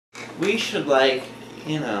we should, like,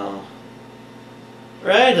 you know,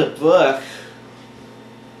 write a book.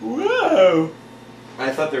 Whoa! I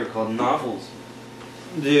thought they were called novels.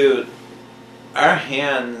 Dude, our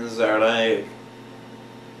hands are like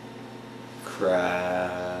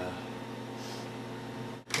crap.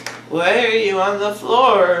 Why are you on the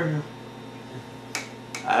floor?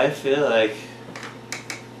 I feel like...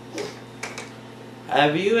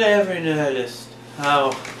 Have you ever noticed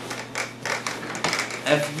how...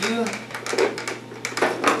 Have you...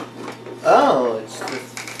 Oh, it's the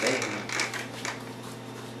thing.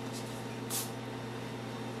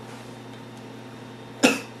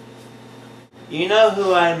 You know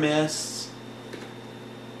who I miss?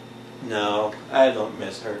 No, I don't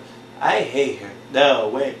miss her. I hate her. No,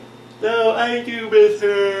 wait. No, I do miss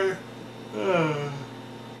her.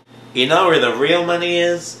 You know where the real money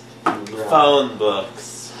is? Right. Phone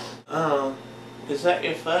books. Oh, is that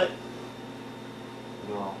your foot?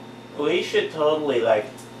 No. We should totally, like,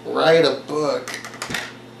 write a book.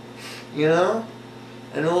 You know?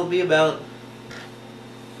 And it will be about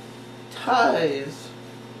ties.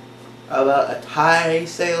 About a tie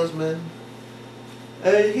salesman.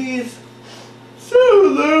 And he's so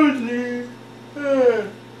lonely.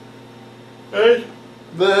 And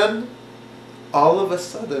then, all of a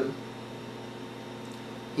sudden,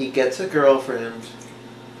 he gets a girlfriend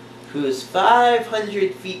who is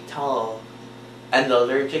 500 feet tall and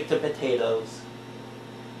allergic to potatoes.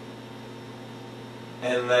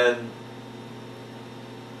 And then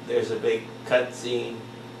there's a big cutscene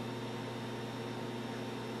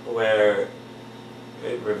where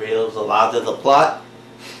it reveals a lot of the plot,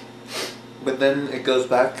 but then it goes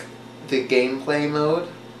back to gameplay mode,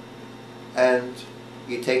 and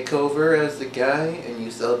you take over as the guy and you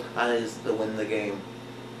sell ties to win the game.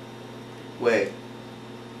 Wait,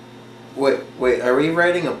 are we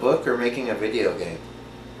writing a book or making a video game?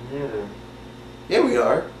 Neither. Yeah, we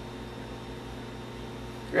are.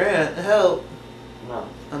 Grant, help. No.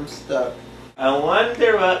 I'm stuck. I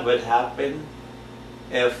wonder what would happen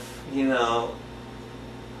if, you know.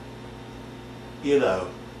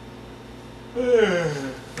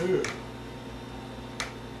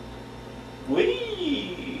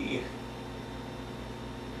 Wee.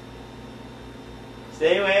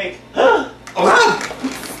 Stay awake. Oh,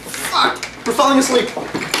 fuck! We're falling asleep.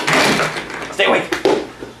 Stay awake.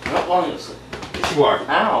 I'm not falling asleep. Yes, you are.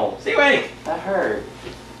 Ow! Stay awake. That hurt.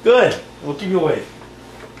 Good. We'll keep you awake.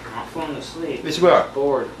 I'm not falling asleep. Yes, we are. I'm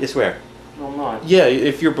bored. Yes, we are. No, I'm not. Yeah,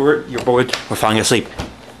 if you're bored, we're falling asleep.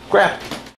 Grab.